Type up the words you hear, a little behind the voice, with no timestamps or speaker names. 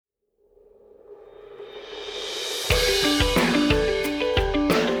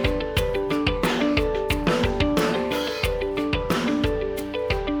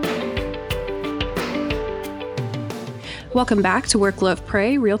Welcome back to Work, Love,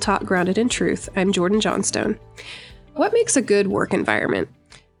 Pray, Real Talk Grounded in Truth. I'm Jordan Johnstone. What makes a good work environment?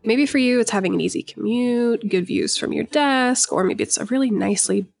 Maybe for you, it's having an easy commute, good views from your desk, or maybe it's a really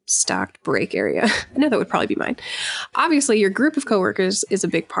nicely stocked break area. I know that would probably be mine. Obviously, your group of coworkers is a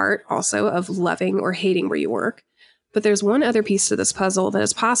big part also of loving or hating where you work. But there's one other piece to this puzzle that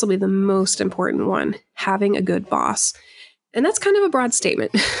is possibly the most important one, having a good boss. And that's kind of a broad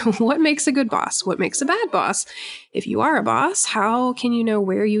statement. What makes a good boss? What makes a bad boss? If you are a boss, how can you know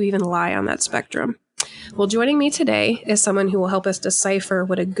where you even lie on that spectrum? Well, joining me today is someone who will help us decipher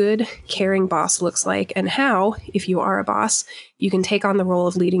what a good, caring boss looks like and how, if you are a boss, you can take on the role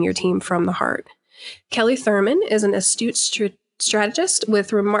of leading your team from the heart. Kelly Thurman is an astute strategist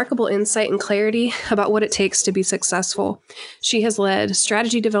with remarkable insight and clarity about what it takes to be successful. She has led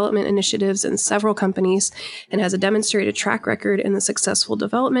strategy development initiatives in several companies and has a demonstrated track record in the successful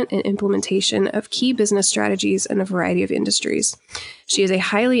development and implementation of key business strategies in a variety of industries. She is a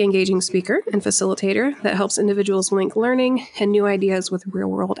highly engaging speaker and facilitator that helps individuals link learning and new ideas with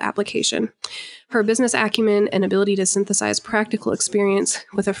real-world application. Her business acumen and ability to synthesize practical experience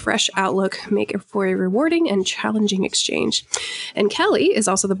with a fresh outlook make it for a rewarding and challenging exchange. And Kelly is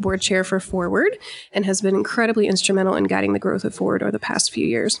also the board chair for Forward and has been incredibly instrumental in guiding the growth of Forward over the past few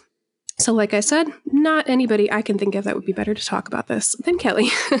years. So like I said, not anybody I can think of that would be better to talk about this than Kelly.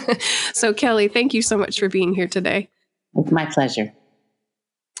 So Kelly, thank you so much for being here today. It's my pleasure.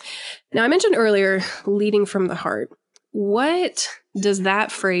 Now, I mentioned earlier, leading from the heart. What does that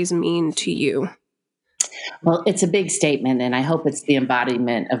phrase mean to you? Well, it's a big statement, and I hope it's the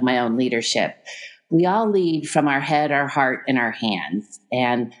embodiment of my own leadership. We all lead from our head, our heart, and our hands.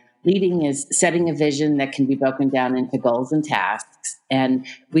 And leading is setting a vision that can be broken down into goals and tasks. And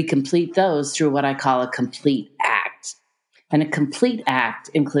we complete those through what I call a complete act. And a complete act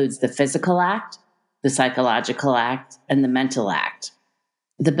includes the physical act, the psychological act, and the mental act.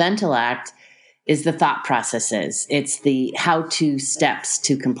 The mental act is the thought processes. It's the how-to steps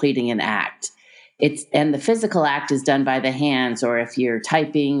to completing an act. And the physical act is done by the hands, or if you're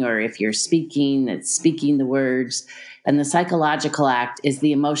typing or if you're speaking, it's speaking the words. And the psychological act is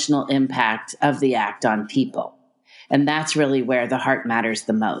the emotional impact of the act on people. And that's really where the heart matters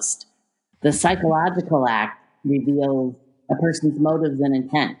the most. The psychological act reveals a person's motives and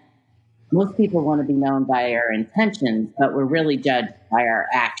intent. Most people want to be known by our intentions, but we're really judged by our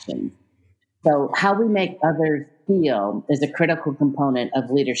actions. So how we make others feel is a critical component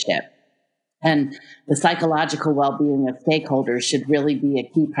of leadership. And the psychological well-being of stakeholders should really be a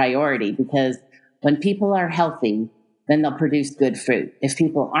key priority, because when people are healthy, then they'll produce good fruit. If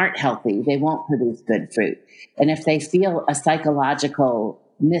people aren't healthy, they won't produce good fruit. And if they feel a psychological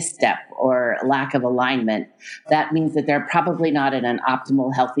misstep or lack of alignment, that means that they're probably not in an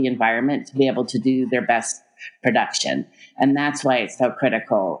optimal, healthy environment to be able to do their best production. And that's why it's so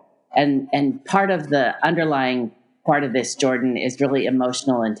critical. And part of the underlying part of this, Jordan, is really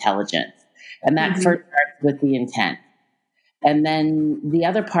emotional intelligence. And that first starts with the intent. And then the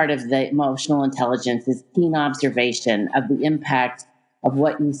other part of the emotional intelligence is keen observation of the impact of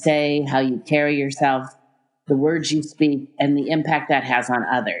what you say, how you carry yourself, the words you speak, and the impact that has on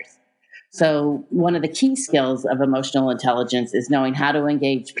others. So one of the key skills of emotional intelligence is knowing how to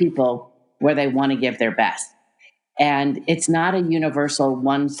engage people where they want to give their best. And it's not a universal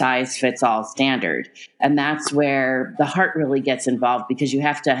one-size-fits-all standard. And that's where the heart really gets involved, because you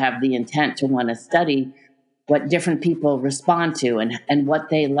have to have the intent to want to study what different people respond to and what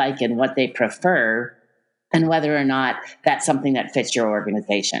they like and what they prefer, and whether or not that's something that fits your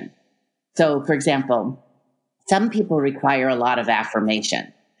organization. So, for example, some people require a lot of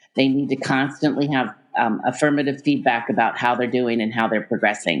affirmation. They need to constantly have affirmative feedback about how they're doing and how they're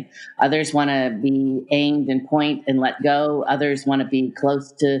progressing. Others want to be aimed and point and let go. Others want to be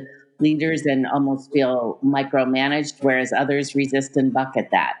close to leaders and almost feel micromanaged, whereas others resist and buck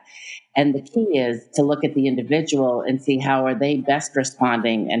at that. And the key is to look at the individual and see how are they best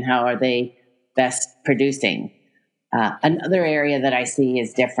responding and how are they best producing. Another area that I see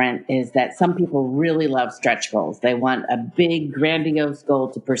is different is that some people really love stretch goals. They want a big, grandiose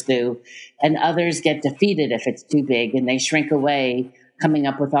goal to pursue, and others get defeated if it's too big, and they shrink away, coming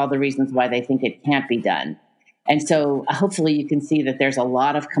up with all the reasons why they think it can't be done. And so hopefully you can see that there's a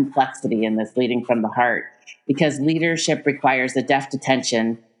lot of complexity in this leading from the heart, because leadership requires a deft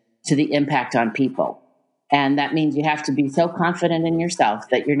attention to the impact on people. And that means you have to be so confident in yourself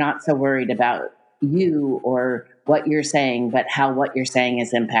that you're not so worried about you or what you're saying, but how what you're saying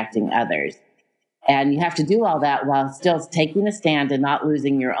is impacting others. And you have to do all that while still taking a stand and not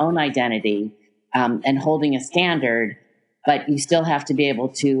losing your own identity and holding a standard but you still have to be able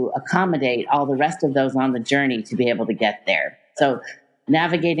to accommodate all the rest of those on the journey to be able to get there. So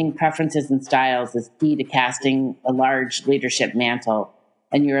navigating preferences and styles is key to casting a large leadership mantle,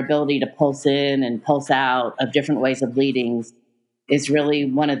 and your ability to pulse in and pulse out of different ways of leading is really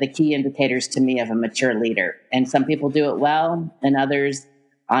one of the key indicators to me of a mature leader. And some people do it well, and others,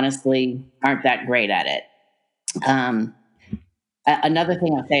 honestly, aren't that great at it. Another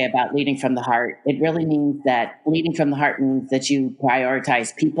thing I'll say about leading from the heart, it really means that leading from the heart means that you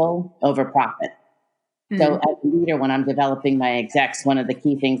prioritize people over profit. So as a leader, when I'm developing my execs, one of the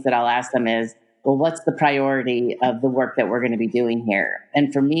key things that I'll ask them is, well, what's the priority of the work that we're going to be doing here?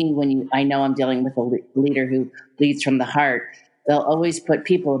 And for me, I know I'm dealing with a leader who leads from the heart, they'll always put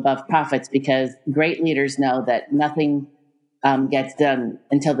people above profits, because great leaders know that nothing gets done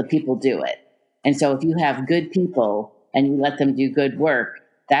until the people do it. And so if you have good people and you let them do good work,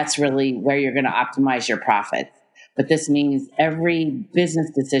 that's really where you're going to optimize your profits. But this means every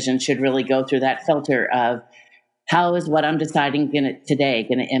business decision should really go through that filter of, how is what I'm deciding today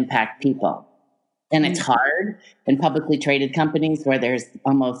going to impact people? And it's hard in publicly traded companies where there's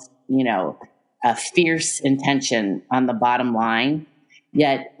almost, a fierce intention on the bottom line.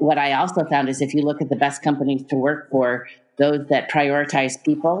 Yet what I also found is, if you look at the best companies to work for, those that prioritize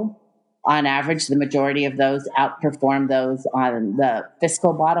people, on average, the majority of those outperform those on the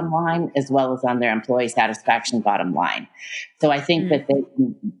fiscal bottom line as well as on their employee satisfaction bottom line. So I think that they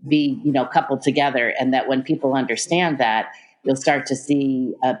can be, coupled together, and that when people understand that, you'll start to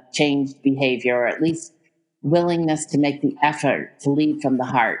see a changed behavior, or at least willingness to make the effort to lead from the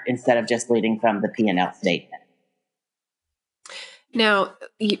heart instead of just leading from the P&L statement. Now,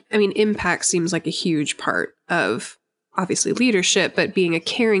 impact seems like a huge part of obviously leadership, but being a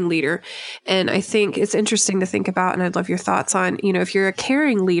caring leader. And I think it's interesting to think about, and I'd love your thoughts on, if you're a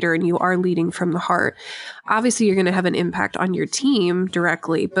caring leader and you are leading from the heart, obviously you're going to have an impact on your team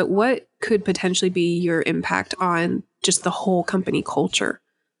directly, but what could potentially be your impact on just the whole company culture?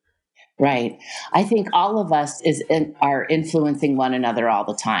 Right. I think all of us are influencing one another all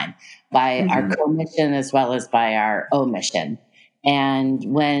the time by our commission as well as by our omission. And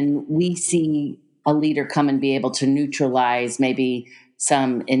when we see a leader come and be able to neutralize maybe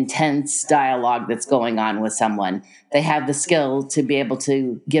some intense dialogue that's going on with someone, they have the skill to be able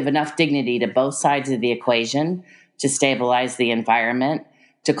to give enough dignity to both sides of the equation to stabilize the environment,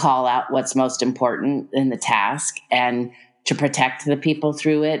 to call out what's most important in the task, and to protect the people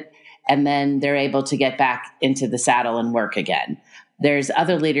through it. And then they're able to get back into the saddle and work again. There's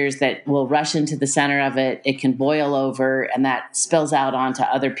other leaders that will rush into the center of it. It can boil over, and that spills out onto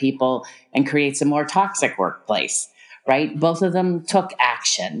other people and creates a more toxic workplace, right? Both of them took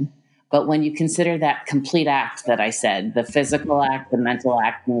action. But when you consider that complete act that I said, the physical act, the mental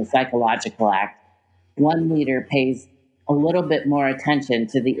act, and the psychological act, one leader pays a little bit more attention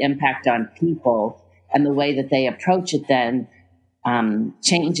to the impact on people, and the way that they approach it then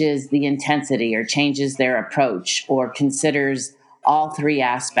changes the intensity or changes their approach, or considers all three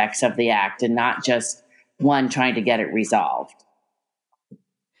aspects of the act and not just one trying to get it resolved.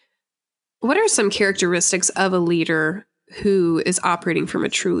 What are some characteristics of a leader who is operating from a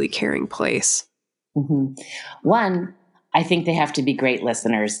truly caring place? One, I think they have to be great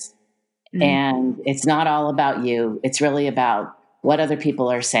listeners. And it's not all about you. It's really about what other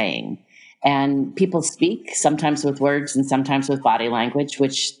people are saying. And people speak sometimes with words and sometimes with body language,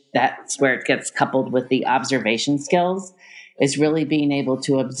 which that's where it gets coupled with the observation skills, is really being able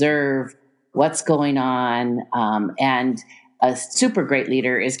to observe what's going on. And a super great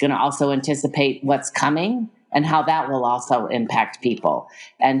leader is going to also anticipate what's coming and how that will also impact people,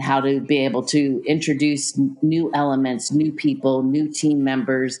 and how to be able to introduce new elements, new people, new team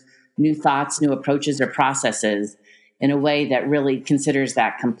members, new thoughts, new approaches or processes in a way that really considers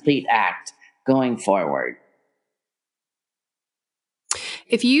that complete act going forward.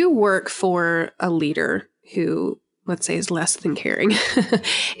 If you work for a leader who, let's say, is less than caring,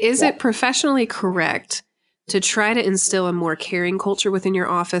 is it professionally correct to try to instill a more caring culture within your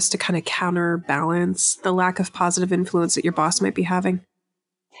office to kind of counterbalance the lack of positive influence that your boss might be having?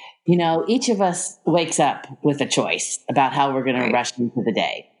 Each of us wakes up with a choice about how we're going to rush into the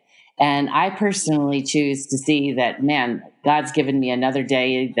day. And I personally choose to see that, man, God's given me another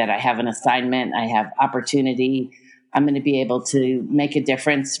day, that I have an assignment, I have opportunity. I'm going to be able to make a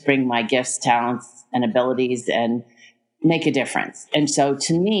difference, bring my gifts, talents, and abilities, and make a difference. And so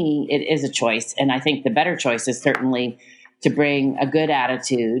to me, it is a choice. And I think the better choice is certainly to bring a good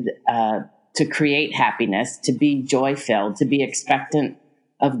attitude, to create happiness, to be joy-filled, to be expectant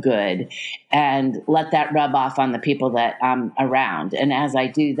of good, and let that rub off on the people that I'm around. And as I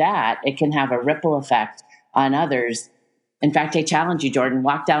do that, it can have a ripple effect on others In fact, I challenge you, Jordan,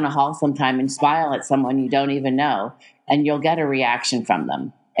 walk down a hall sometime and smile at someone you don't even know, and you'll get a reaction from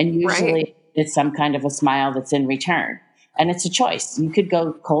them. And Right. usually it's some kind of a smile that's in return. And it's a choice. You could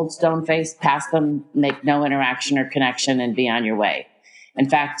go cold stone face past them, make no interaction or connection, and be on your way. In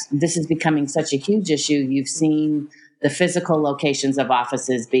fact, this is becoming such a huge issue. You've seen the physical locations of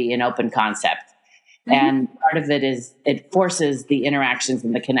offices be an open concept. And part of it is it forces the interactions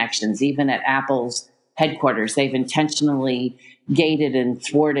and the connections. Even at Apple's headquarters, they've intentionally gated and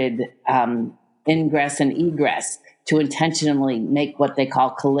thwarted ingress and egress to intentionally make what they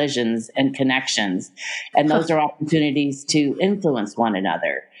call collisions and connections. And those are opportunities to influence one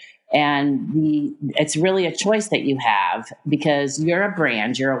another. And it's really a choice that you have, because you're a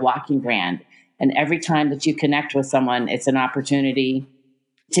brand, you're a walking brand. And every time that you connect with someone, it's an opportunity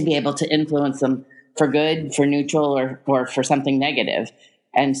to be able to influence them for good, for neutral, or for something negative.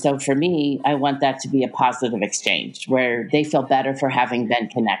 And so for me, I want that to be a positive exchange where they feel better for having been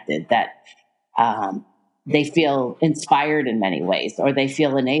connected, that they feel inspired in many ways, or they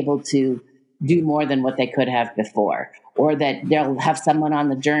feel enabled to do more than what they could have before, or that they'll have someone on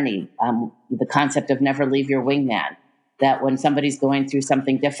the journey. The concept of never leave your wingman, that when somebody's going through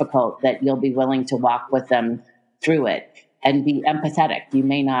something difficult, that you'll be willing to walk with them through it and be empathetic. You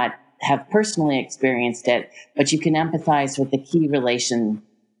may not have personally experienced it, but you can empathize with the key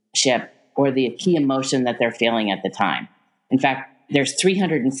relationship or the key emotion that they're feeling at the time. In fact, there's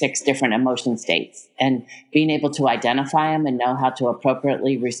 306 different emotion states, and being able to identify them and know how to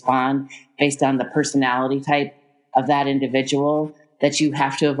appropriately respond based on the personality type of that individual that you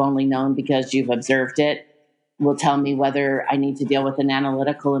have to have only known because you've observed it will tell me whether I need to deal with an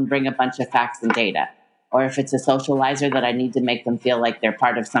analytical and bring a bunch of facts and data, or if it's a socializer that I need to make them feel like they're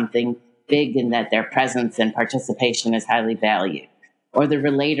part of something big and that their presence and participation is highly valued, or the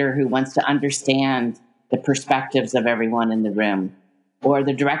relator who wants to understand the perspectives of everyone in the room, or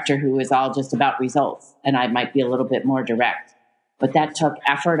the director who is all just about results, and I might be a little bit more direct. But that took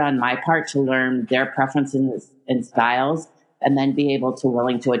effort on my part to learn their preferences and styles, and then be able to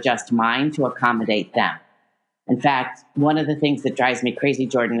willing to adjust mine to accommodate them. In fact, one of the things that drives me crazy,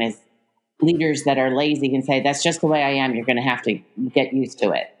 Jordan, is leaders that are lazy and say, that's just the way I am. You're going to have to get used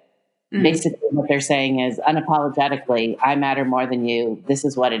to it. Basically, what they're saying is unapologetically, I matter more than you. This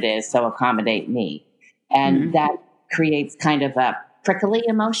is what it is. So accommodate me. And that creates kind of a prickly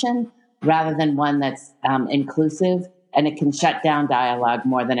emotion rather than one that's inclusive. And it can shut down dialogue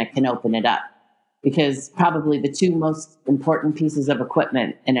more than it can open it up. Because probably the two most important pieces of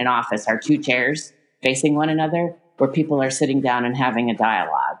equipment in an office are two chairs facing one another where people are sitting down and having a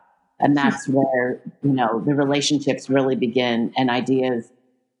dialogue. And that's where, the relationships really begin, and ideas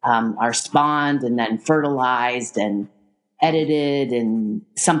are spawned and then fertilized and edited, and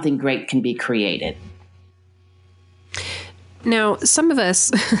something great can be created. Now, some of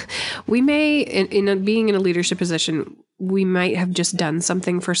us, we may, in being in a leadership position, we might have just done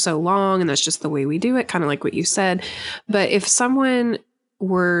something for so long, and that's just the way we do it, kind of like what you said. But if someone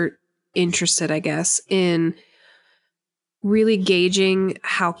were interested, I guess, in really gauging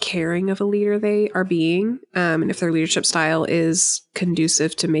how caring of a leader they are being, and if their leadership style is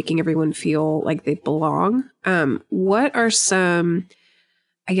conducive to making everyone feel like they belong, what are some,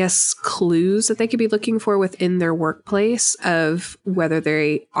 I guess, clues that they could be looking for within their workplace of whether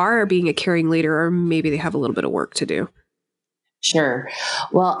they are being a caring leader or maybe they have a little bit of work to do? Sure.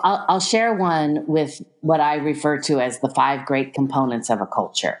 Well, I'll share one with what I refer to as the 5 great components of a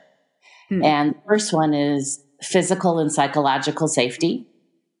culture. And the first one is physical and psychological safety.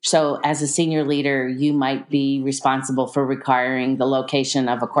 So as a senior leader, you might be responsible for requiring the location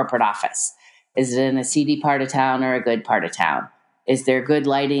of a corporate office. Is it in a seedy part of town or a good part of town? Is there good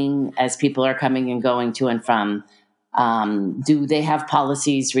lighting as people are coming and going to and from? Do they have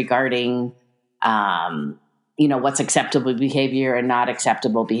policies regarding, what's acceptable behavior and not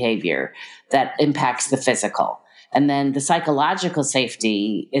acceptable behavior that impacts the physical? And then the psychological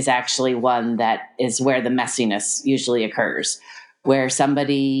safety is actually one that is where the messiness usually occurs, where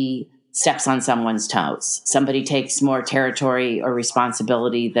somebody steps on someone's toes. Somebody takes more territory or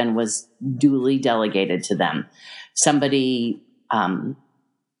responsibility than was duly delegated to them. Somebody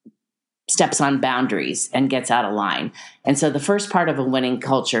steps on boundaries and gets out of line. And so the first part of a winning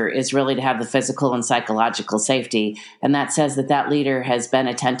culture is really to have the physical and psychological safety. And that says that leader has been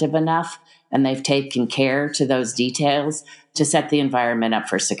attentive enough and they've taken care to those details to set the environment up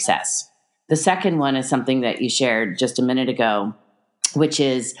for success. The second one is something that you shared just a minute ago, which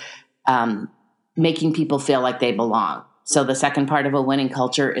is making people feel like they belong. So the second part of a winning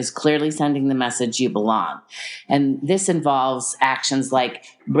culture is clearly sending the message you belong. And this involves actions like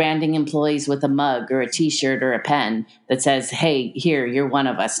branding employees with a mug or a t-shirt or a pen that says, hey, here, you're one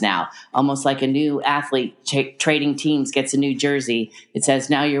of us now. Almost like a new athlete trading teams gets a new jersey. It says,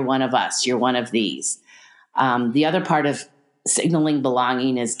 now you're one of us. You're one of these. The other part of signaling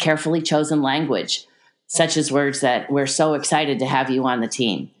belonging is carefully chosen language, such as words that we're so excited to have you on the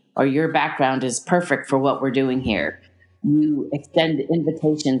team, or your background is perfect for what we're doing here. You extend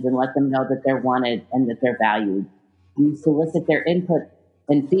invitations and let them know that they're wanted and that they're valued. You solicit their input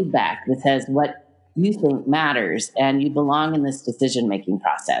and feedback that says what you think matters and you belong in this decision-making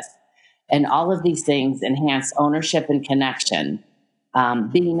process. And all of these things enhance ownership and connection.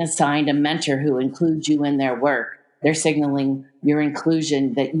 Being assigned a mentor who includes you in their work, they're signaling your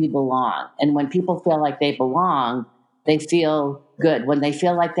inclusion, that you belong. And when people feel like they belong, they feel good. When they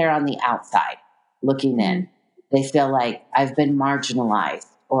feel like they're on the outside looking in, they feel like I've been marginalized,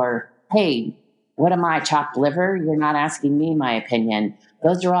 or, hey, what am I, chopped liver? You're not asking me my opinion.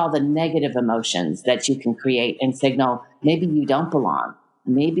 Those are all the negative emotions that you can create and signal maybe you don't belong.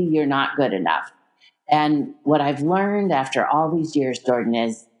 Maybe you're not good enough. And what I've learned after all these years, Jordan,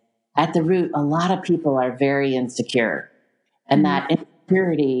 is at the root, a lot of people are very insecure. And that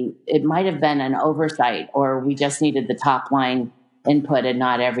insecurity, it might have been an oversight, or we just needed the top line input and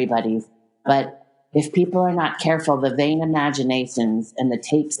not everybody's. But if people are not careful, the vain imaginations and the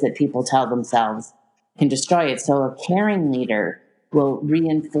tapes that people tell themselves can destroy it. So a caring leader will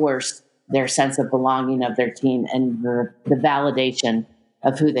reinforce their sense of belonging of their team and the validation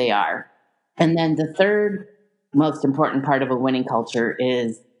of who they are. And then the third most important part of a winning culture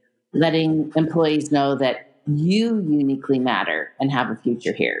is letting employees know that you uniquely matter and have a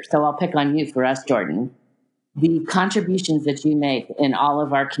future here. So I'll pick on you for us, Jordan. The contributions that you make in all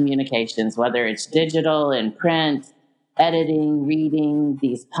of our communications, whether it's digital and print, editing, reading,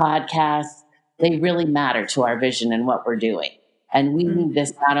 these podcasts, they really matter to our vision and what we're doing. And we need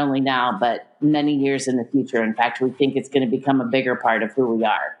this not only now, but many years in the future. In fact, we think it's going to become a bigger part of who we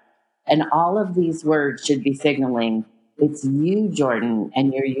are. And all of these words should be signaling it's you, Jordan,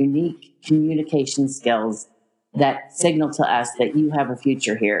 and your unique communication skills that signal to us that you have a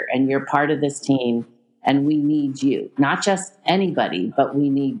future here and you're part of this team. And we need you, not just anybody, but we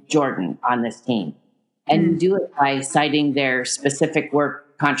need Jordan on this team. And you do it by citing their specific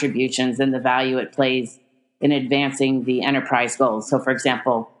work contributions and the value it plays in advancing the enterprise goals. So, for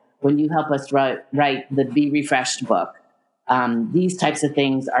example, when you help us write the Be Refreshed book, these types of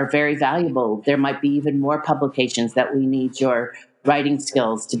things are very valuable. There might be even more publications that we need your writing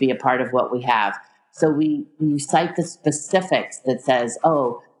skills to be a part of what we have. So you cite the specifics that says,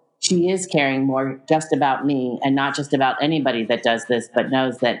 oh, she is caring more just about me and not just about anybody that does this, but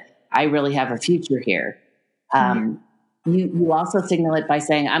knows that I really have a future here. You also signal it by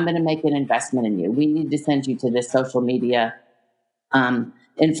saying, I'm going to make an investment in you. We need to send you to this social media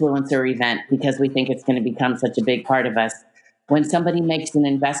influencer event because we think it's going to become such a big part of us. When somebody makes an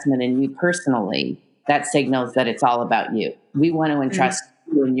investment in you personally, that signals that it's all about you. We want to entrust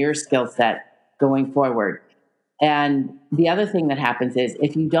you and your skill set going forward. And the other thing that happens is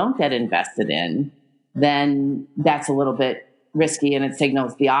if you don't get invested in, then that's a little bit risky and it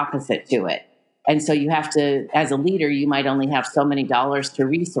signals the opposite to it. And so you have to, as a leader, you might only have so many dollars to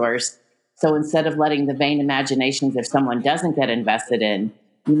resource. So instead of letting the vain imaginations, if someone doesn't get invested in,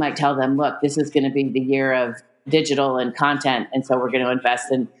 you might tell them, look, this is going to be the year of digital and content. And so we're going to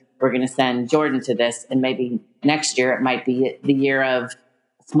invest in, we're going to send Jordan to this. And maybe next year it might be the year of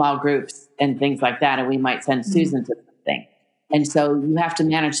small groups and things like that. And we might send Susan to something. And so you have to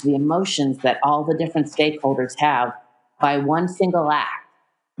manage the emotions that all the different stakeholders have by one single act.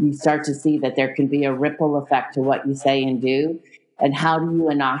 You start to see that there can be a ripple effect to what you say and do. And how do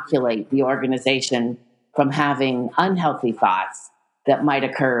you inoculate the organization from having unhealthy thoughts that might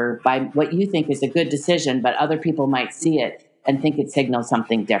occur by what you think is a good decision, but other people might see it and think it signals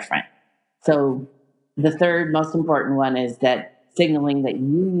something different. So the third most important one is that signaling that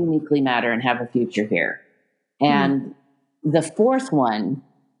you uniquely matter and have a future here. And the fourth one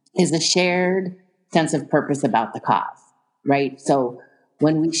is a shared sense of purpose about the cause, right? So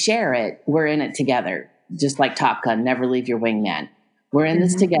when we share it, we're in it together, just like Top Gun, never leave your wingman. We're in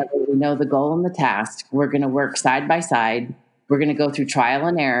this together. We know the goal and the task. We're going to work side by side. We're going to go through trial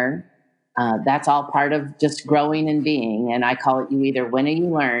and error. That's all part of just growing and being. And I call it you either win or you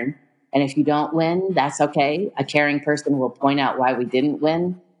learn. And if you don't win, that's okay. A caring person will point out why we didn't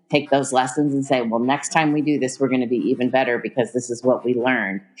win, take those lessons and say, well, next time we do this, we're going to be even better because this is what we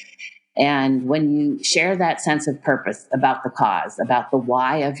learned. And when you share that sense of purpose about the cause, about the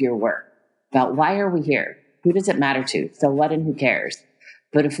why of your work, about why are we here? who does it matter to? So what and who cares?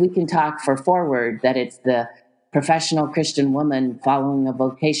 But if we can talk for forward that it's the professional Christian woman following a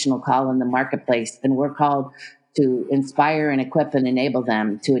vocational call in the marketplace, and we're called to inspire and equip and enable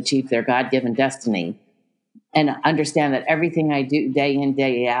them to achieve their God-given destiny, and understand that everything I do day in,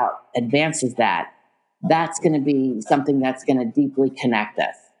 day out advances that, that's going to be something that's going to deeply connect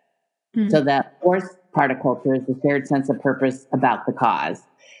us. Mm-hmm. So that fourth part of culture is the shared sense of purpose about the cause.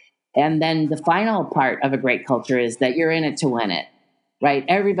 And then the final part of a great culture is that you're in it to win it, right?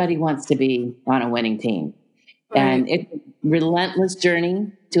 Everybody wants to be on a winning team. Right. And it's a relentless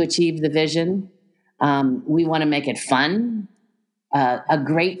journey to achieve the vision. We want to make it fun. A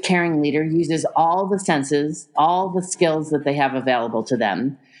great caring leader uses all the senses, all the skills that they have available to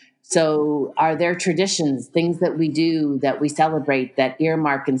them. So are there traditions, things that we do, that we celebrate, that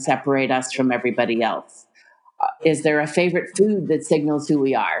earmark and separate us from everybody else? Is there a favorite food that signals who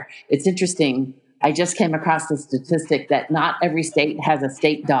we are? It's interesting. I just came across the statistic that not every state has a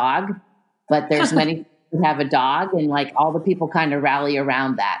state dog, but there's many who have a dog, and like all the people kind of rally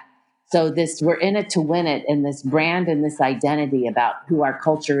around that. So we're in it to win it, and this brand and this identity about who our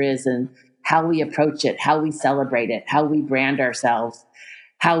culture is and how we approach it, how we celebrate it, how we brand ourselves,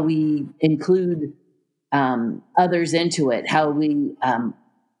 how we include others into it, how we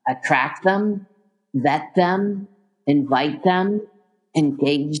attract them, vet them, invite them,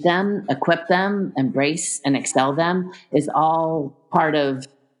 engage them, equip them, embrace and excel them, is all part of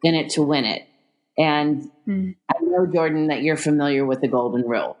in it to win it. And I know, Jordan, that you're familiar with the golden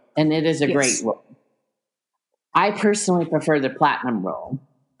rule, and it is a great rule. I personally prefer the platinum rule,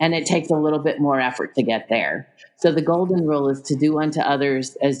 and it takes a little bit more effort to get there. So the golden rule is to do unto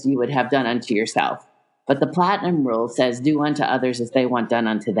others as you would have done unto yourself. But the platinum rule says do unto others as they want done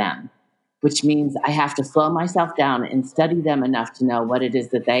unto them, which means I have to slow myself down and study them enough to know what it is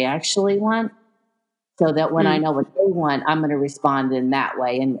that they actually want, so that when I know what they want, I'm going to respond in that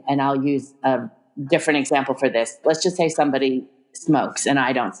way. And I'll use a different example for this. Let's just say somebody smokes and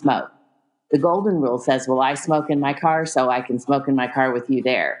I don't smoke. The golden rule says, well, I smoke in my car, so I can smoke in my car with you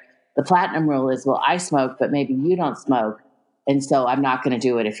there. The platinum rule is, well, I smoke, but maybe you don't smoke, and so I'm not going to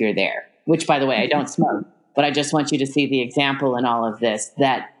do it if you're there. Which, by the way, I don't smoke, but I just want you to see the example in all of this,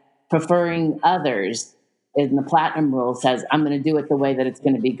 that preferring others in the platinum rule says, I'm going to do it the way that it's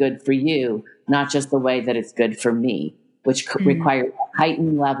going to be good for you, not just the way that it's good for me, which requires a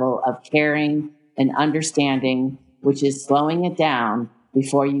heightened level of caring and understanding, which is slowing it down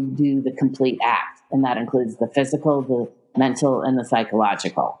before you do the complete act. And that includes the physical, the mental, and the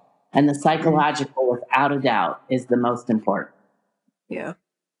psychological. And the psychological, without a doubt, is the most important. Yeah.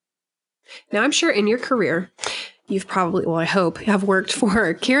 Now, I'm sure in your career, you've probably, well, I hope, have worked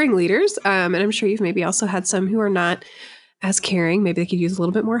for caring leaders. And I'm sure you've maybe also had some who are not as caring. Maybe they could use a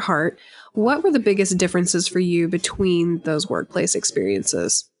little bit more heart. What were the biggest differences for you between those workplace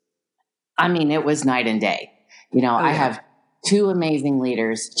experiences? I mean, it was night and day. I have two amazing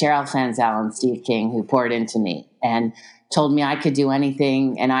leaders, Cheryl Fenzel and Steve King, who poured into me and told me I could do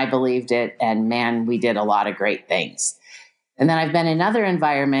anything, and I believed it. And man, we did a lot of great things. And then I've been in other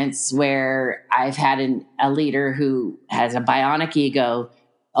environments where I've had a leader who has a bionic ego,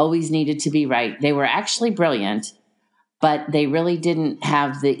 always needed to be right. They were actually brilliant, but they really didn't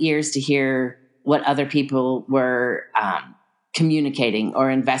have the ears to hear what other people were communicating or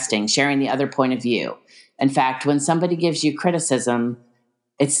investing, sharing the other point of view. In fact, when somebody gives you criticism,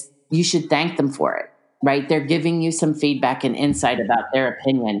 you should thank them for it, right? They're giving you some feedback and insight about their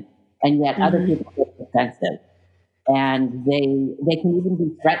opinion, and yet other people get defensive. And they can even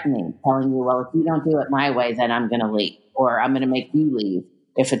be threatening, telling you, well, if you don't do it my way, then I'm going to leave, or I'm going to make you leave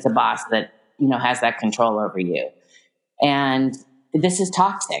if it's a boss that, has that control over you. And this is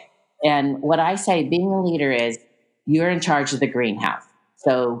toxic. And what I say, being a leader is you're in charge of the greenhouse.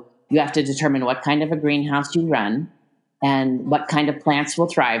 So you have to determine what kind of a greenhouse you run and what kind of plants will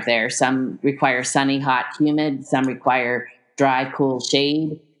thrive there. Some require sunny, hot, humid. Some require dry, cool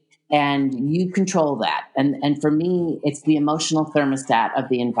shade. And you control that. And for me, it's the emotional thermostat of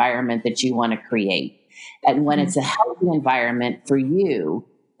the environment that you want to create. And when it's a healthy environment for you,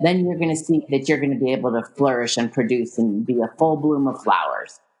 then you're going to see that you're going to be able to flourish and produce and be a full bloom of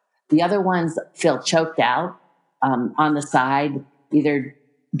flowers. The other ones feel choked out on the side, either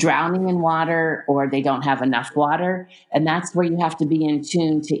drowning in water or they don't have enough water. And that's where you have to be in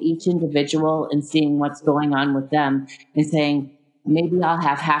tune to each individual and seeing what's going on with them and saying, maybe I'll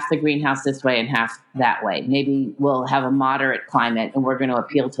have half the greenhouse this way and half that way. Maybe we'll have a moderate climate and we're going to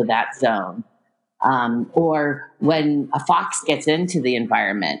appeal to that zone. Or when a fox gets into the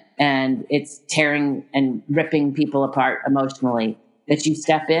environment and it's tearing and ripping people apart emotionally, that you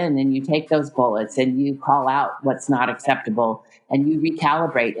step in and you take those bullets and you call out what's not acceptable and you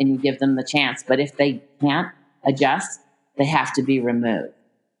recalibrate and you give them the chance. But if they can't adjust, they have to be removed.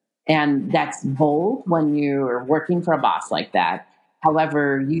 And that's bold when you're working for a boss like that.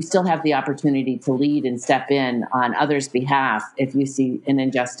 However, you still have the opportunity to lead and step in on others' behalf if you see an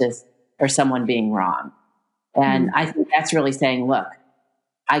injustice or someone being wrong. And I think that's really saying, look,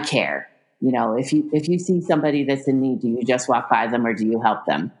 I care. You know, if you see somebody that's in need, do you just walk by them or do you help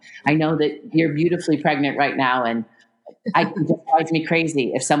them? I know that you're beautifully pregnant right now, and it just drives me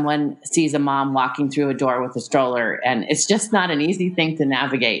crazy if someone sees a mom walking through a door with a stroller, and it's just not an easy thing to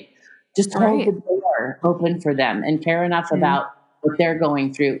navigate. Just hold the door open for them and care enough about what they're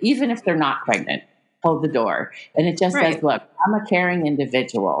going through, even if they're not pregnant. Hold the door. And it just says, look, I'm a caring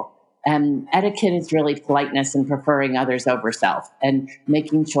individual. And etiquette is really politeness and preferring others over self and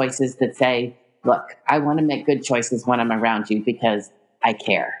making choices that say, look, I want to make good choices when I'm around you because I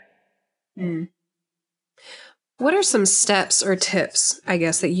care. What are some steps or tips, I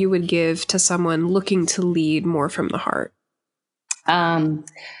guess, that you would give to someone looking to lead more from the heart?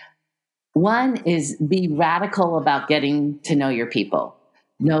 One is be radical about getting to know your people.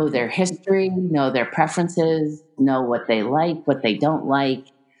 Know their history, know their preferences, know what they like, what they don't like,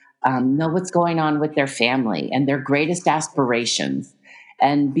 know what's going on with their family and their greatest aspirations,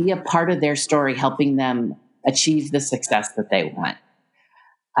 and be a part of their story, helping them achieve the success that they want.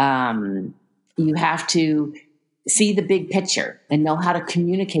 You have to see the big picture and know how to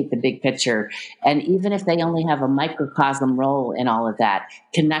communicate the big picture. And even if they only have a microcosm role in all of that,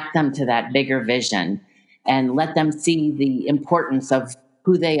 connect them to that bigger vision and let them see the importance of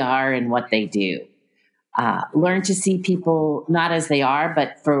who they are and what they do. Learn to see people not as they are,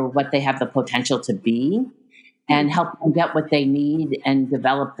 but for what they have the potential to be, and help them get what they need and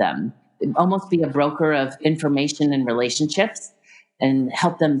develop them. Almost be a broker of information and relationships and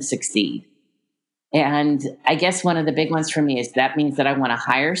help them succeed. And I guess one of the big ones for me is that means that I want to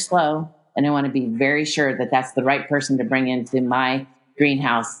hire slow, and I want to be very sure that that's the right person to bring into my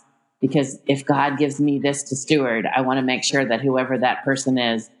greenhouse. Because if God gives me this to steward, I want to make sure that whoever that person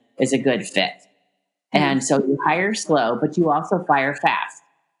is a good fit. And so you hire slow, but you also fire fast.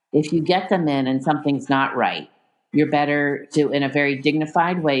 If you get them in and something's not right, you're better to, in a very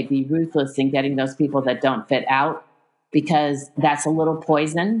dignified way, be ruthless in getting those people that don't fit out, because that's a little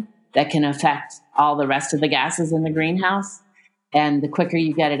poison that can affect all the rest of the gases in the greenhouse. And the quicker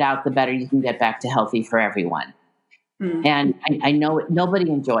you get it out, the better you can get back to healthy for everyone. And I know nobody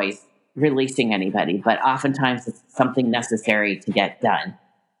enjoys releasing anybody, but oftentimes it's something necessary to get done.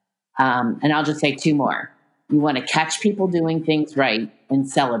 And I'll just say two more. You want to catch people doing things right and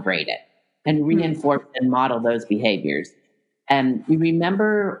celebrate it and reinforce and model those behaviors. And you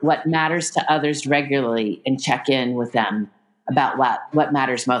remember what matters to others regularly and check in with them about what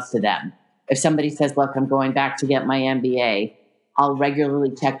matters most to them. If somebody says, look, I'm going back to get my MBA, I'll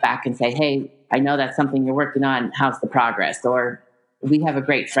regularly check back and say, hey, I know that's something you're working on. How's the progress? Or we have a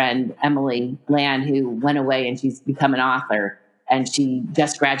great friend, Emily Land, who went away and she's become an author, and she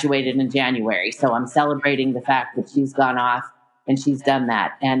just graduated in January. So I'm celebrating the fact that she's gone off and she's done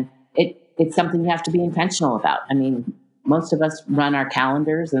that. And it's something you have to be intentional about. I mean, most of us run our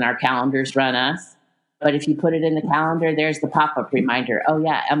calendars and our calendars run us. But if you put it in the calendar, there's the pop-up reminder. Oh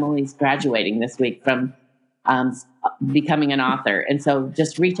yeah, Emily's graduating this week from becoming an author. And so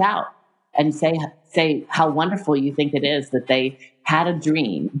just reach out and say how wonderful you think it is that they had a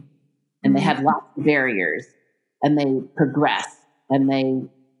dream and they had lots of barriers and they progressed and they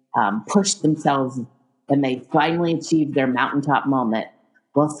pushed themselves and they finally achieved their mountaintop moment.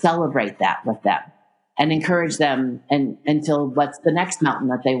 Well, celebrate that with them and encourage them until what's the next mountain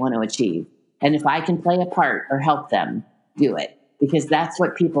that they want to achieve. And if I can play a part or help them, do it. Because that's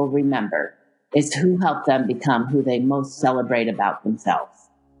what people remember, is who helped them become who they most celebrate about themselves.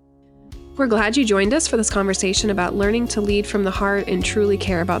 We're glad you joined us for this conversation about learning to lead from the heart and truly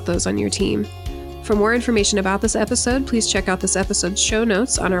care about those on your team. For more information about this episode, please check out this episode's show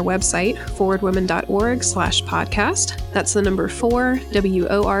notes on our website, forwardwomen.org/podcast. That's the number 4,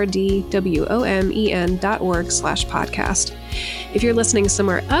 WORDWOMEN.org/podcast. If you're listening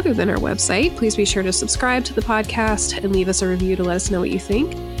somewhere other than our website, please be sure to subscribe to the podcast and leave us a review to let us know what you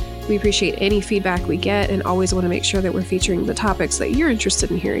think. We appreciate any feedback we get and always want to make sure that we're featuring the topics that you're interested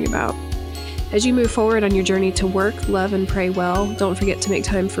in hearing about. As you move forward on your journey to work, love, and pray well, don't forget to make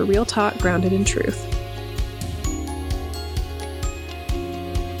time for real talk grounded in truth.